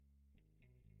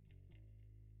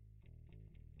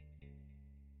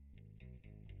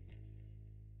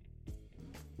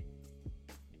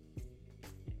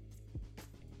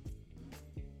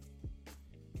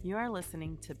You are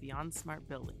listening to Beyond Smart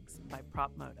Buildings by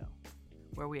PropMoto,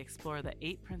 where we explore the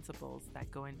 8 principles that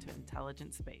go into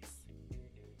intelligent space.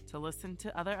 To listen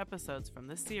to other episodes from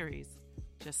this series,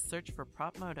 just search for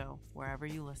PropMoto wherever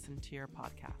you listen to your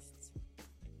podcasts.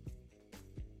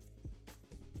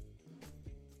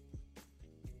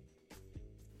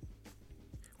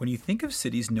 When you think of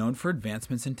cities known for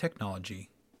advancements in technology,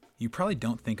 you probably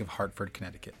don't think of Hartford,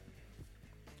 Connecticut.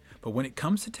 But when it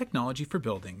comes to technology for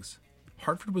buildings,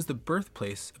 Hartford was the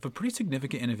birthplace of a pretty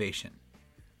significant innovation.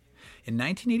 In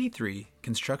 1983,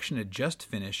 construction had just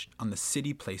finished on the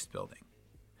City Place building.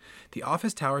 The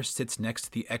office tower sits next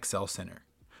to the XL Center,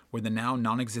 where the now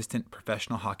non-existent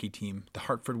professional hockey team, the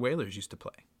Hartford Whalers, used to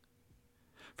play.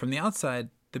 From the outside,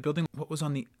 the building, what was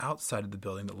on the outside of the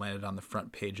building that landed on the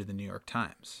front page of the New York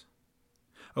Times?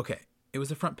 Okay, it was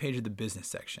the front page of the business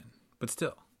section, but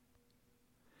still.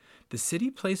 The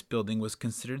City Place building was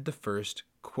considered the first,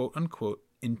 quote-unquote,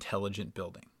 intelligent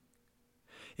building.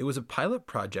 It was a pilot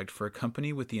project for a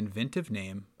company with the inventive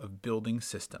name of Building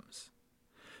Systems.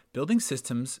 Building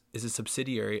Systems is a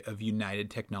subsidiary of United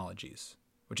Technologies,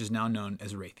 which is now known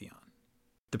as Raytheon.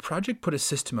 The project put a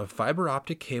system of fiber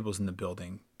optic cables in the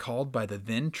building called by the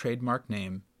then trademark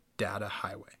name Data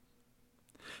Highway.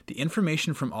 The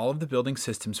information from all of the building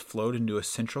systems flowed into a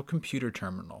central computer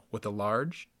terminal with a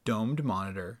large, domed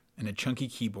monitor and a chunky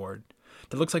keyboard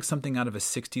that looks like something out of a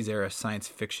 60s-era science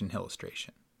fiction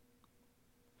illustration.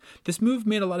 This move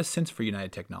made a lot of sense for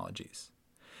United Technologies.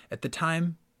 At the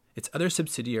time, its other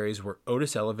subsidiaries were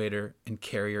Otis Elevator and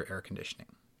Carrier Air Conditioning.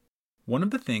 One of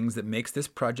the things that makes this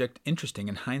project interesting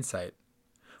in hindsight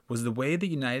was the way that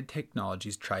United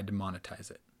Technologies tried to monetize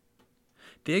it.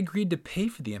 They agreed to pay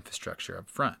for the infrastructure up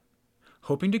front,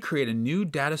 hoping to create a new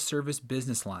data service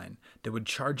business line that would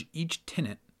charge each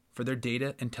tenant for their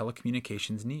data and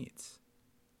telecommunications needs.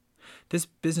 This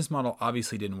business model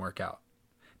obviously didn't work out.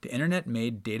 The internet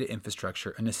made data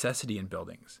infrastructure a necessity in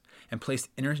buildings and placed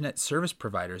internet service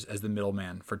providers as the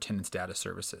middleman for tenants' data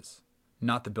services,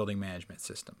 not the building management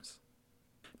systems.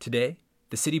 Today,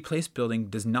 the City Place building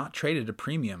does not trade at a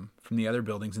premium from the other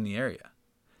buildings in the area.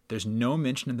 There's no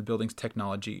mention of the building's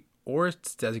technology or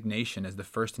its designation as the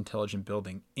first intelligent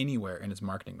building anywhere in its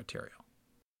marketing material.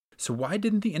 So why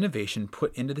didn't the innovation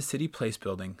put into the City Place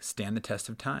building stand the test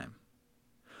of time?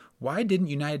 Why didn't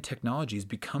United Technologies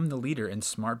become the leader in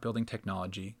smart building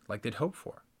technology like they'd hoped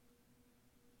for?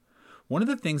 One of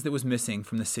the things that was missing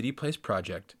from the City Place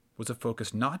project was a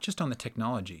focus not just on the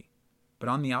technology, but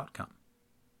on the outcome.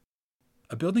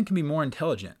 A building can be more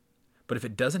intelligent, but if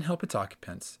it doesn't help its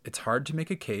occupants, it's hard to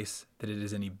make a case that it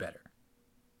is any better.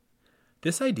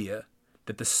 This idea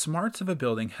that the smarts of a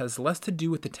building has less to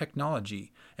do with the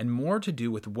technology and more to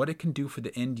do with what it can do for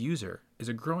the end user is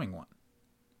a growing one.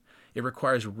 It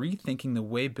requires rethinking the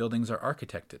way buildings are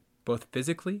architected, both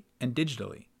physically and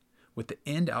digitally, with the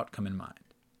end outcome in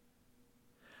mind.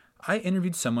 I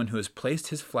interviewed someone who has placed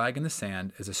his flag in the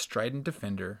sand as a strident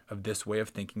defender of this way of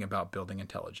thinking about building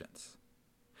intelligence.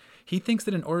 He thinks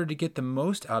that in order to get the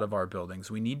most out of our buildings,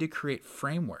 we need to create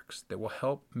frameworks that will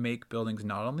help make buildings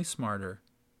not only smarter,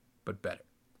 but better.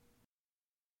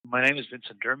 My name is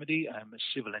Vincent Dermody. I'm a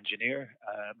civil engineer,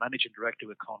 managing director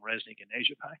with CohnReznick in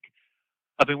Asia-Pac.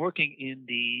 I've been working in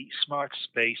the smart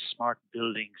space, smart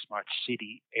building, smart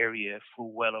city area for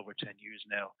well over 10 years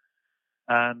now.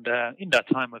 And in that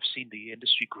time, I've seen the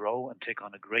industry grow and take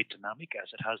on a great dynamic as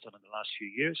it has done in the last few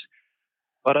years.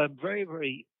 But I'm very,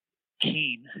 very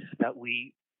keen that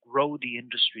we grow the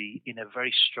industry in a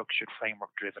very structured,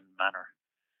 framework-driven manner.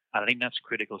 And I think that's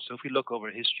critical. So if we look over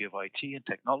a history of IT and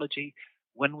technology,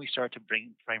 when we start to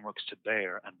bring frameworks to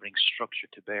bear and bring structure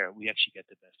to bear, we actually get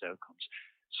the best outcomes.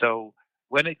 So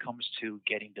when it comes to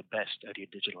getting the best out of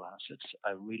your digital assets,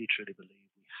 I really truly believe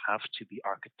we have to be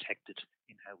architected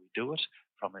in how we do it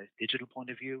from a digital point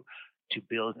of view to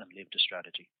build and live the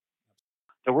strategy.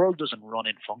 The world doesn't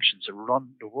run in functions. The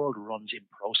world runs in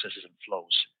processes and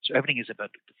flows. So everything is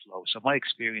about the flow. So my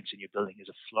experience in your building is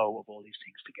a flow of all these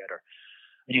things together.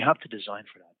 And you have to design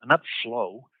for that. And that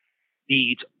flow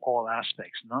needs all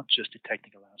aspects, not just the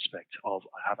technical aspect of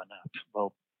I have an app.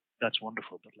 Well, that's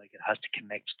wonderful, but it has to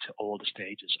connect to all the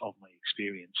stages of my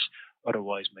experience.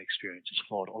 Otherwise, my experience is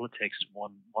flawed. All it takes is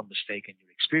one mistake in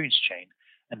your experience chain,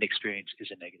 and the experience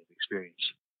is a negative experience.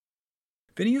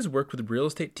 Vinny has worked with real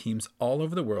estate teams all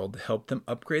over the world to help them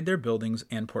upgrade their buildings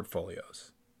and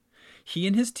portfolios. He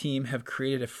and his team have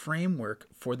created a framework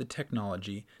for the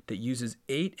technology that uses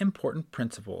 8 important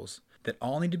principles that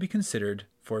all need to be considered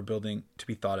for a building to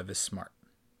be thought of as smart.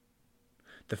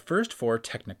 The first 4 are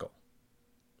technical.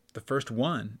 The first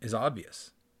one is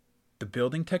obvious. The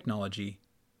building technology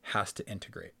has to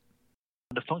integrate.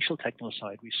 On the functional technical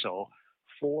side, we saw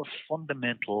 4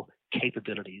 fundamental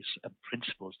capabilities and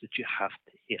principles that you have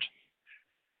to hit.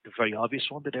 The very obvious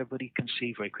one that everybody can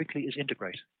see very quickly is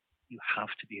integrate. You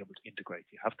have to be able to integrate.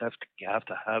 You have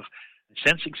to have a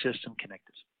sensing system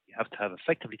connected. You have to have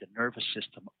effectively the nervous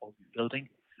system of your building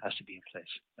has to be in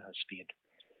place. It has to be integrated.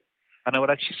 And I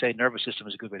would actually say nervous system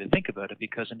is a good way to think about it,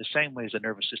 because in the same way as the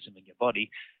nervous system in your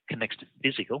body connects to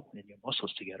physical in your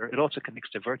muscles together, it also connects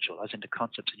to virtual, as in the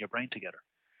concepts in your brain together.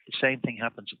 The same thing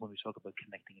happens when we talk about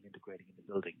connecting and integrating in the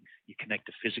building. You connect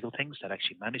to physical things that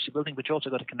actually manage the building, but you also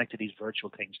got to connect to these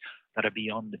virtual things that are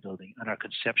beyond the building and are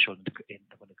conceptual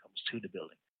when it comes to the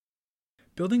building.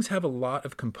 Buildings have a lot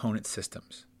of component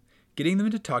systems. Getting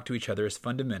them to talk to each other is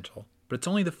fundamental, but it's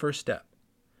only the first step.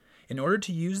 In order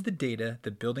to use the data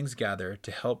that buildings gather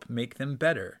to help make them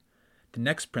better, the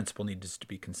next principle needs to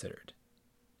be considered: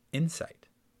 insight.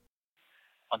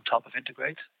 On top of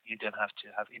integrate, you then have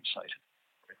to have insight,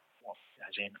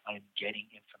 as in I'm getting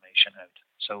information out.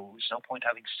 So there's no point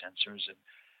having sensors and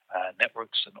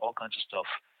networks and all kinds of stuff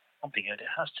pumping out. It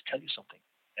has to tell you something.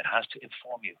 It has to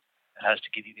inform you. It has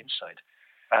to give you insight.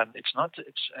 I'm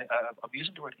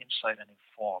using the word insight and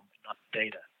inform, not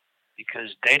data,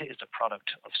 because data is the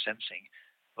product of sensing,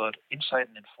 but insight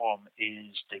and inform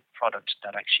is the product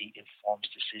that actually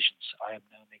informs decisions. I am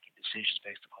now making decisions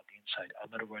based upon the insight.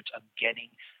 In other words, I'm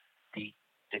getting the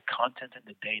content and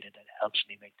the data that helps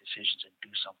me make decisions and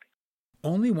do something.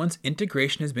 Only once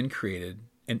integration has been created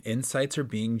and insights are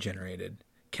being generated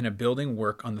can a building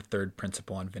work on the third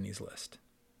principle on Vinny's list: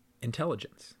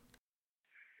 intelligence.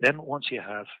 Then once you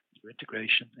have your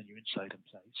integration and your insight in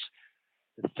place,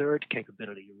 the third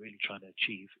capability you're really trying to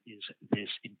achieve is this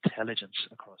intelligence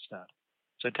across that.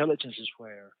 So intelligence is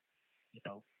where,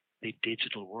 the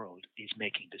digital world is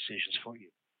making decisions for you.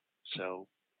 So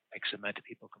X amount of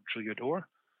people come through your door,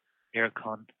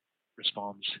 aircon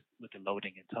responds with the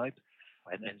loading and type,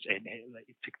 and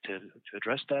to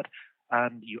address that,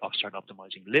 and you start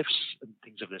optimizing lifts and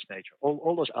things of this nature.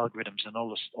 All those algorithms and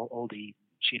all the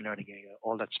machine learning,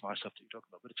 all that smart stuff that you're talking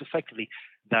about. But it's effectively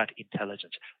that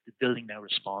intelligence. The building now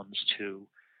responds to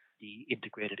the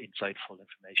integrated, insightful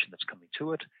information that's coming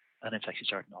to it, and it's actually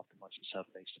starting to optimize itself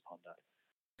based upon that.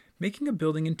 Making a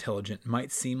building intelligent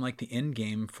might seem like the end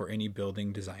game for any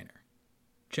building designer.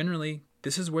 Generally,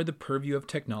 this is where the purview of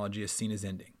technology is seen as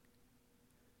ending.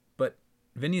 But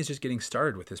Vinny is just getting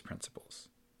started with his principles.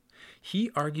 He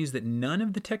argues that none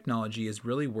of the technology is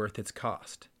really worth its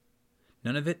cost.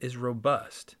 None of it is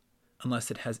robust unless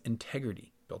it has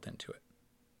integrity built into it.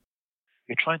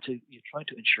 You're trying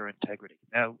to ensure integrity.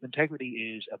 Now,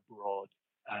 integrity is a broad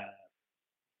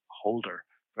holder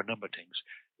for a number of things.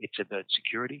 It's about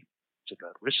security. It's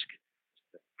about risk. It's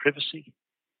about privacy.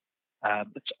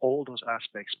 It's all those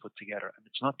aspects put together. And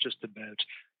it's not just about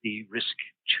the risk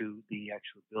to the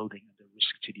actual building and the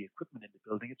risk to the equipment in the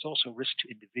building. It's also risk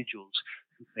to individuals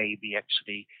who may be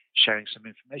actually sharing some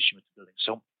information with the building.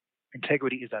 So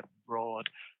integrity is that broad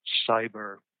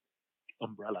cyber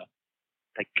umbrella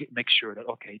that makes sure that,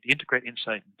 okay, the integrate,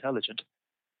 insight, intelligent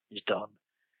is done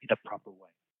in a proper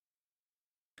way.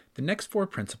 The next 4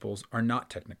 principles are not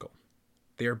technical.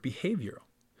 They are behavioral.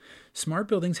 Smart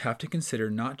buildings have to consider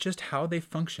not just how they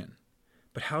function,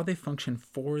 but how they function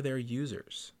for their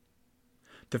users.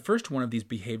 The first one of these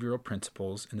behavioral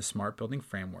principles in the smart building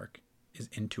framework is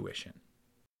intuition.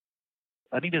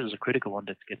 I think this is a critical one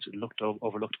that gets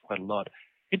overlooked quite a lot.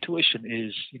 Intuition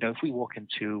is, if we walk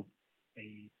into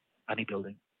any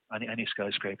building, any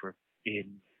skyscraper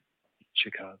in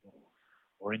Chicago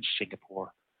or in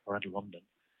Singapore or in London,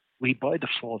 we by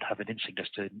default have an instinct as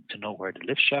to know where the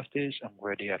lift shaft is and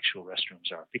where the actual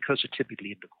restrooms are, because they're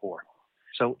typically in the core.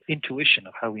 So intuition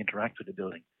of how we interact with the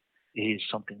building is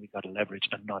something we've got to leverage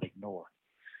and not ignore.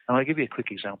 And I'll give you a quick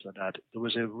example of that. There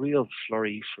was a real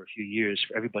flurry for a few years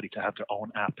for everybody to have their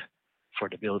own app for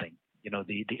the building,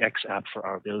 the X app for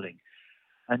our building.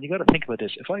 And you got to think about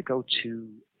this. If I go to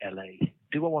LA,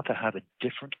 do I want to have a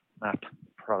different map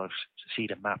product to see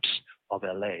the maps of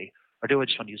LA, or do I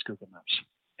just want to use Google Maps?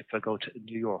 If I go to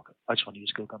New York, I just want to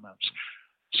use Google Maps.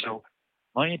 So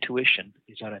my intuition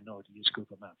is that I know to use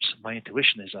Google Maps. My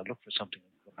intuition is I look for something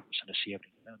on Google Maps and I see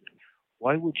everything around it.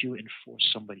 Why would you enforce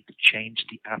somebody to change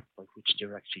the app by which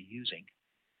they're actually using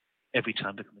every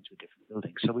time they come into a different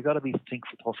building? So we got to be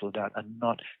thoughtful of that and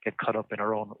not get caught up in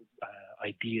our own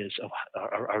ideas of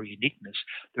our uniqueness.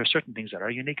 There are certain things that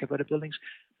are unique about the buildings.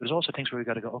 There's also things where we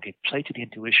got to go, okay, play to the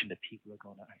intuition that people are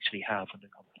going to actually have when they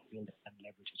come to the building and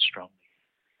leverage it strongly.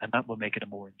 And that will make it a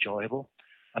more enjoyable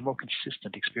and more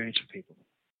consistent experience for people.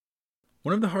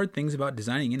 One of the hard things about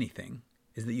designing anything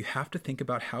is that you have to think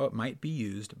about how it might be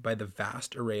used by the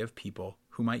vast array of people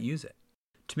who might use it.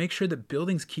 To make sure that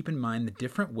buildings keep in mind the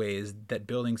different ways that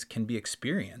buildings can be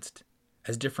experienced,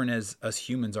 as different as us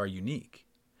humans are unique,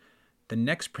 the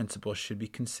next principle should be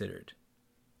considered.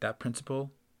 That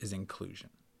principle is inclusion.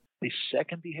 The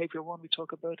second behavior one we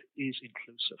talk about is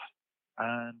inclusive.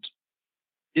 And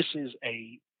this is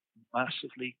a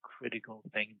massively critical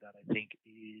thing that I think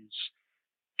is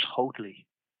totally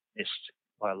missed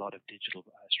by a lot of digital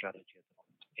strategy at the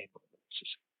moment in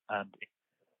buildings and in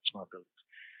smart buildings.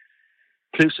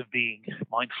 Inclusive being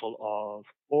mindful of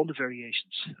all the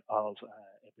variations of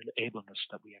ableness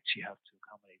that we actually have to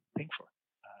accommodate and think for.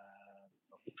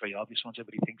 Very obvious ones.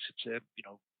 Everybody thinks it's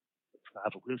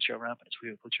have a wheelchair ramp and it's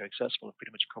wheelchair accessible. I've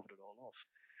pretty much covered it all off.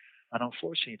 And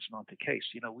unfortunately, it's not the case.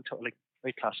 We talk like a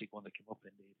very classic one that came up in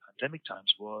the pandemic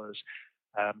times was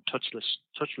touchless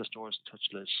doors,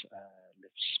 touchless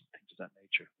lifts, things of that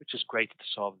nature, which is great to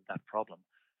solve that problem.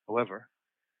 However,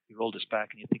 you roll this back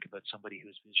and you think about somebody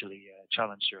who's visually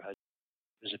challenged or has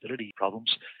visibility problems.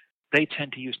 They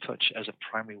tend to use touch as a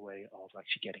primary way of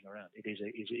actually getting around.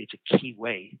 It's a key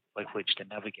way by which to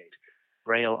navigate.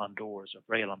 Braille on doors or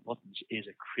Braille on buttons is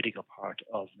a critical part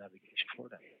of navigation for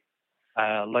them.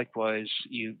 Likewise,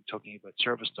 you talking about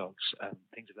service dogs and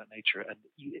things of that nature, and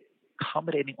you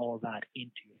accommodating all that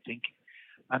into your thinking,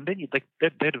 and then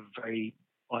they're the very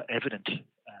evident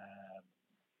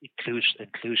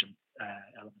inclusion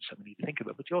elements that we need to think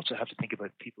about. But you also have to think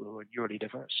about people who are neurally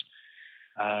diverse.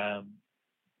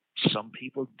 Some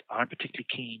people aren't particularly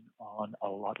keen on a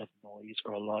lot of noise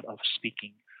or a lot of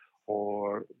speaking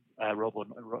or robo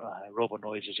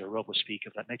noises or robo speak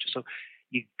of that nature. So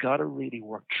you got to really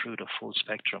work through the full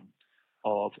spectrum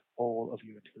of all of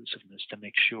your inclusiveness to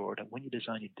make sure that when you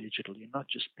design your digital, you're not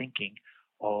just thinking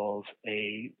of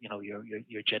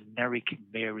your generic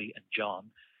Mary and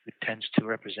John, who tends to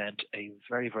represent a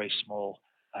very, very small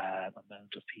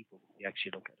amount of people when you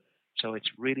actually look at it. So it's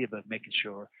really about making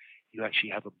sure you actually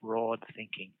have a broad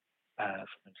thinking from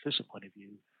an inclusive point of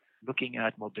view, looking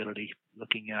at mobility,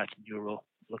 looking at neural,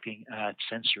 looking at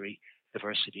sensory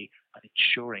diversity, and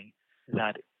ensuring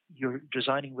that you're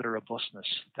designing with a robustness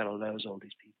that allows all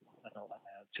these people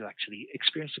to actually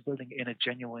experience the building in a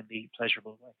genuinely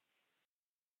pleasurable way.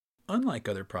 Unlike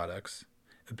other products,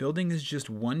 a building is just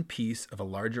one piece of a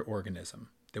larger organism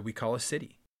that we call a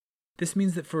city. This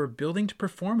means that for a building to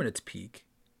perform at its peak,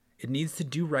 it needs to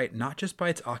do right not just by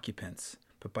its occupants,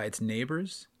 but by its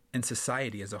neighbors and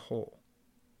society as a whole.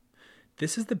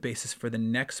 This is the basis for the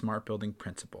next smart building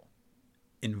principle,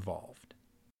 involved.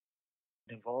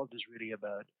 Involved is really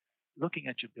about looking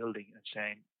at your building and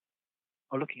saying,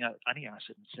 or looking at any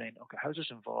asset and saying, okay, how is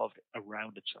this involved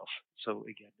around itself? So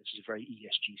again, this is a very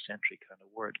ESG-centric kind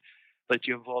of word. But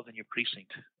you're involved in your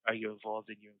precinct. Are you involved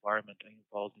in your environment? Are you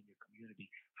involved in your community?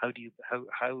 How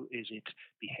is it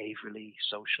behaviorally,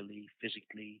 socially,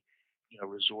 physically,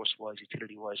 resource-wise,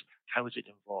 utility-wise? How is it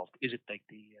involved? Is it like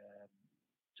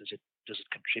does it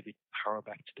contribute power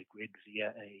back to the grid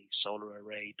via a solar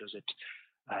array? Does it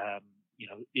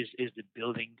is the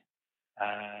building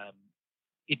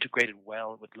integrated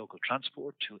well with local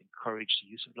transport to encourage the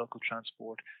use of local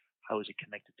transport? How is it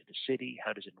connected to the city?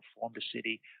 How does it inform the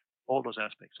city? All those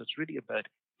aspects. So it's really about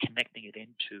connecting it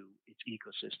into its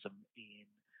ecosystem in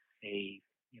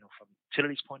from a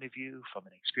utilities point of view, from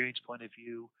an experience point of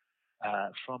view,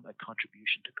 from a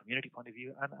contribution to community point of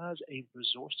view, and as a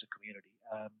resource to community.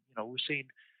 We're seeing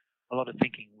a lot of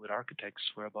thinking with architects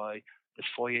whereby the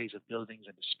foyers of buildings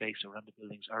and the space around the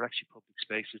buildings are actually public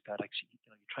spaces that actually,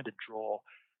 you're trying to draw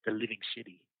the living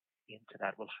city into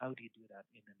that. Well, how do you do that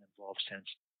in an involved sense?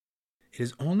 It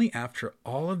is only after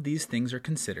all of these things are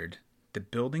considered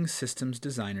that building systems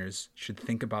designers should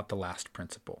think about the last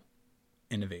principle,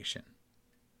 innovation.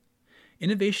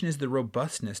 Innovation is the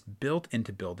robustness built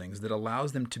into buildings that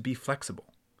allows them to be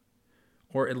flexible,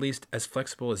 or at least as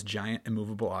flexible as giant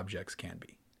immovable objects can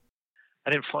be.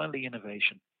 And then finally,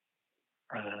 innovation.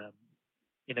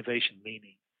 Innovation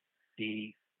meaning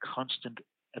the constant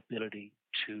ability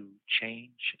to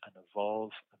change and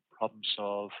evolve and problem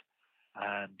solve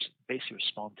and basically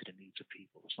respond to the needs of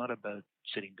people. It's not about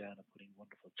sitting down and putting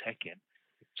wonderful tech in.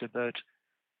 It's about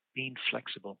being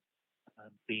flexible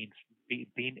and being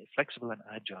flexible and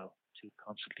agile to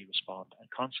constantly respond and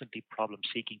constantly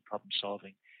problem-seeking,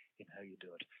 problem-solving in how you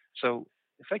do it. So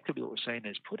effectively what we're saying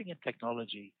is putting in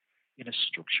technology in a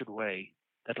structured way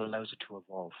that allows it to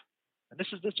evolve. And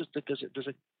there's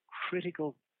a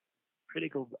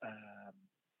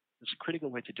critical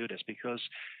way to do this, because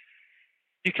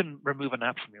you can remove an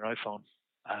app from your iPhone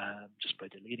just by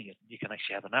deleting it. You can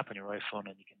actually have an app on your iPhone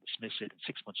and you can dismiss it in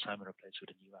 6 months' time and replace it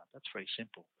with a new app. That's very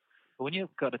simple. But when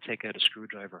you've got to take out a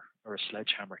screwdriver or a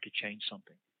sledgehammer to change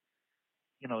something,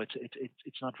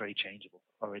 it's not very changeable,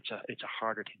 or it's a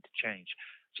harder thing to change.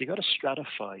 So you got to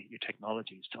stratify your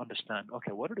technologies to understand,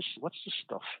 okay, what's the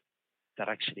stuff that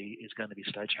actually is going to be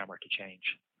sledgehammer to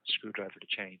change, screwdriver to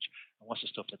change, and what's the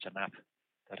stuff that's an app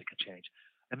that it can change,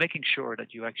 and making sure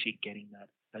that you're actually getting that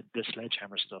the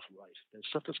sledgehammer stuff right. The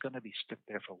stuff that's going to be stuck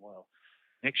there for a while.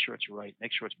 Make sure it's right.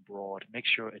 Make sure it's broad. Make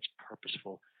sure it's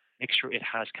purposeful. Make sure it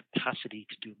has capacity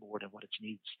to do more than what it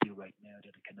needs to do right now, that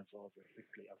it can evolve very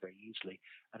quickly or very easily,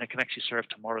 and it can actually serve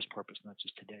tomorrow's purpose, not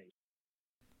just today.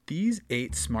 These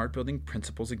 8 smart building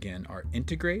principles again are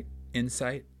integrate,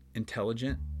 insight,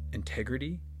 intelligent,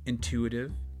 integrity,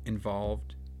 intuitive,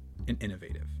 involved, and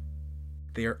innovative.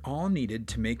 They are all needed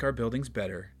to make our buildings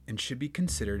better and should be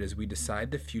considered as we decide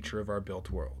the future of our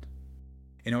built world.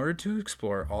 In order to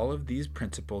explore all of these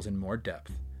principles in more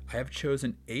depth, I have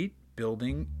chosen 8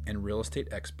 building and real estate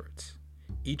experts,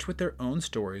 each with their own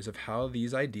stories of how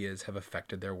these ideas have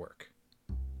affected their work.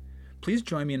 Please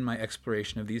join me in my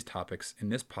exploration of these topics in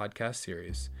this podcast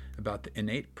series about the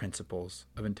innate principles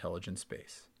of intelligent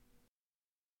space.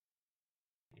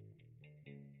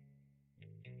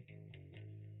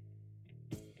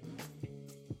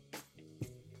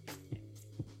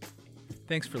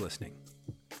 Thanks for listening.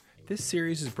 This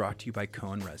series is brought to you by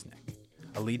Cohen Resnick,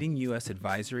 a leading U.S.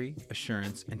 advisory,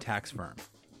 assurance, and tax firm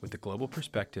with a global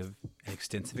perspective and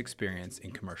extensive experience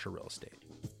in commercial real estate.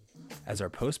 As our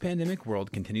post-pandemic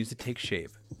world continues to take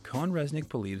shape, Cohen Resnick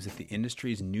believes that the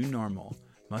industry's new normal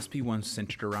must be one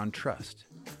centered around trust,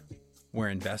 where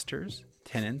investors,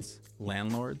 tenants,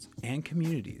 landlords, and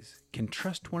communities can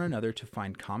trust one another to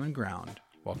find common ground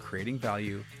while creating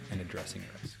value and addressing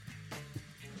risk.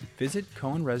 Visit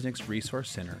Cohen Resnick's Resource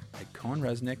Center at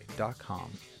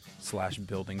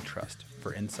cohenresnick.com/buildingtrust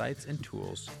for insights and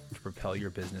tools to propel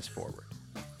your business forward.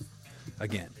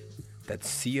 Again, that's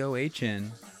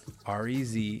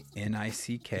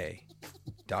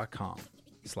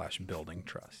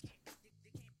COHNREZNICK.com/buildingtrust.